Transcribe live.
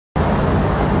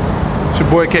your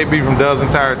boy KB from Dubs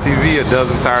and Tires TV at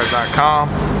dubsandtires.com.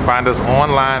 Find us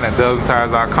online at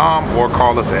dubsandtires.com or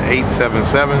call us at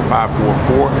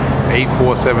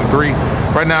 877-544-8473.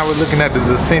 Right now we're looking at the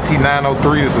Dcenti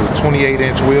 903. This is a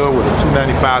 28-inch wheel with a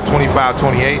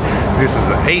 295/25/28. This is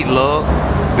an 8-lug.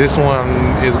 This one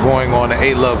is going on the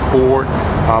 8-lug Ford,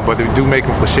 but they do make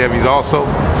them for Chevys also,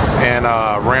 and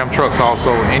Ram trucks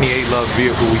also. Any 8-lug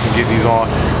vehicle we can get these on.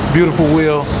 Beautiful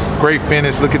wheel, great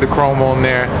finish. Look at the chrome on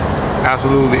there.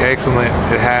 Absolutely excellent.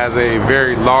 It has a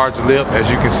very large lip, as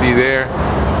you can see there.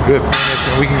 Good finish,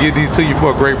 and we can get these to you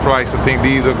for a great price. I think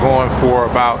these are going for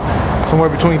about somewhere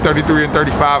between $3,300 and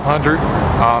 $3,500.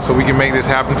 So we can make this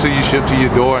happen to you, shipped to your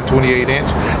door in 28-inch.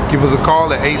 Give us a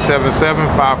call at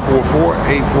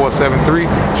 877-544-8473.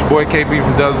 It's your boy KB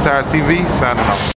from Dubs and Tires TV, signing off.